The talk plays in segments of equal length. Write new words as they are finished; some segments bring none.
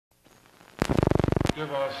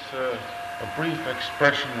give us a brief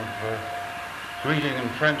expression of greeting and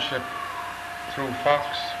friendship through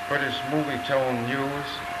Fox British Movie Tone News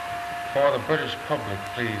for the British public,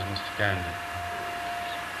 please, Mr. Gandhi?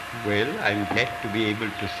 Well, I'm glad to be able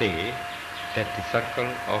to say that the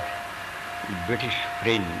circle of British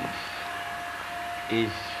friends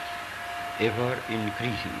is ever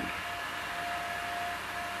increasing,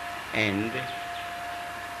 and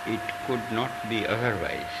it could not be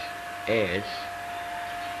otherwise, as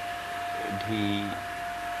the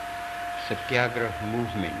Satyagraha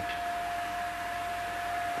movement,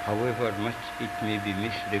 however much it may be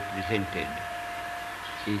misrepresented,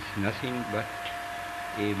 is nothing but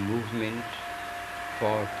a movement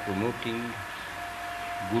for promoting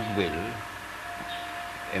goodwill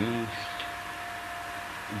amongst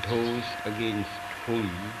those against whom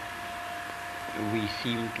we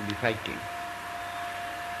seem to be fighting.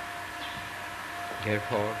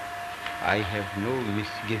 Therefore, I have no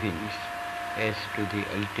misgivings as to the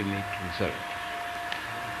ultimate result.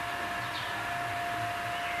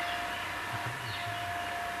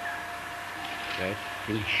 That's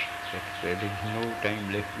finished. There is no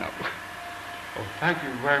time left now. Well, thank you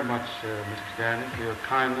very much, Mr. Gandhi, for your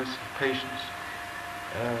kindness and patience.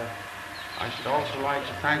 I should also like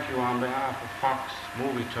to thank you on behalf of Fox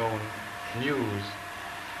Movie Tone News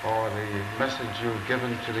for the message you've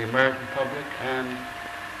given to the American public and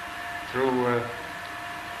through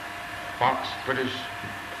Fox British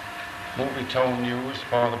Movie Tone News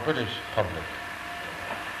for the British public.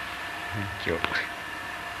 Thank you.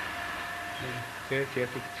 Yes,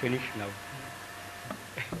 it's finished now.